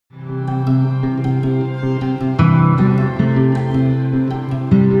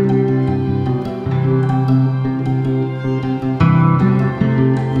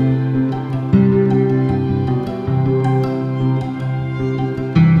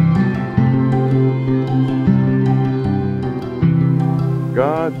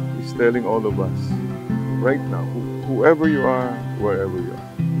God is telling all of us right now, whoever you are, wherever you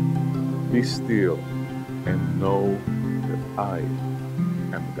are, be still and know that I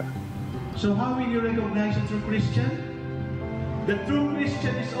am God. So how will you recognize a true Christian? The true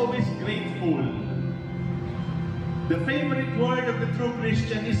Christian is always grateful. The favorite word of the true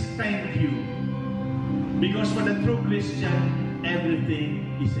Christian is thank you. Because for the true Christian,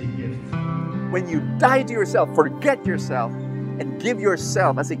 everything is a gift. When you die to yourself, forget yourself, and give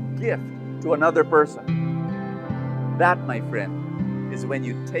yourself as a gift to another person, that, my friend, is when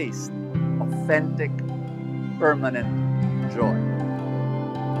you taste authentic, permanent joy.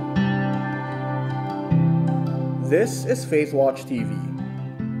 This is FaithWatch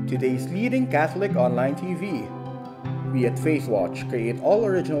TV, today's leading Catholic online TV. We at FaithWatch create all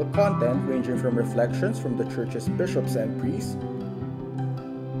original content ranging from reflections from the Church's bishops and priests,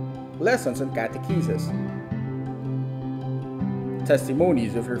 lessons on catechesis,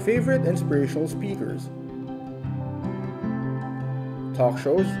 testimonies of your favorite inspirational speakers, talk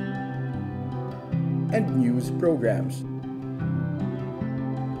shows, and news programs.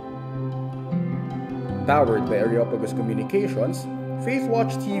 Powered by Areopagus Communications,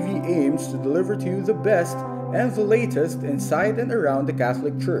 FaithWatch TV aims to deliver to you the best and the latest inside and around the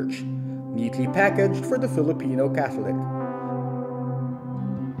Catholic Church, neatly packaged for the Filipino Catholic.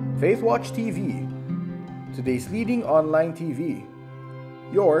 FaithWatch TV, today's leading online TV,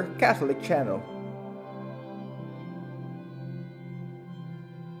 your Catholic channel.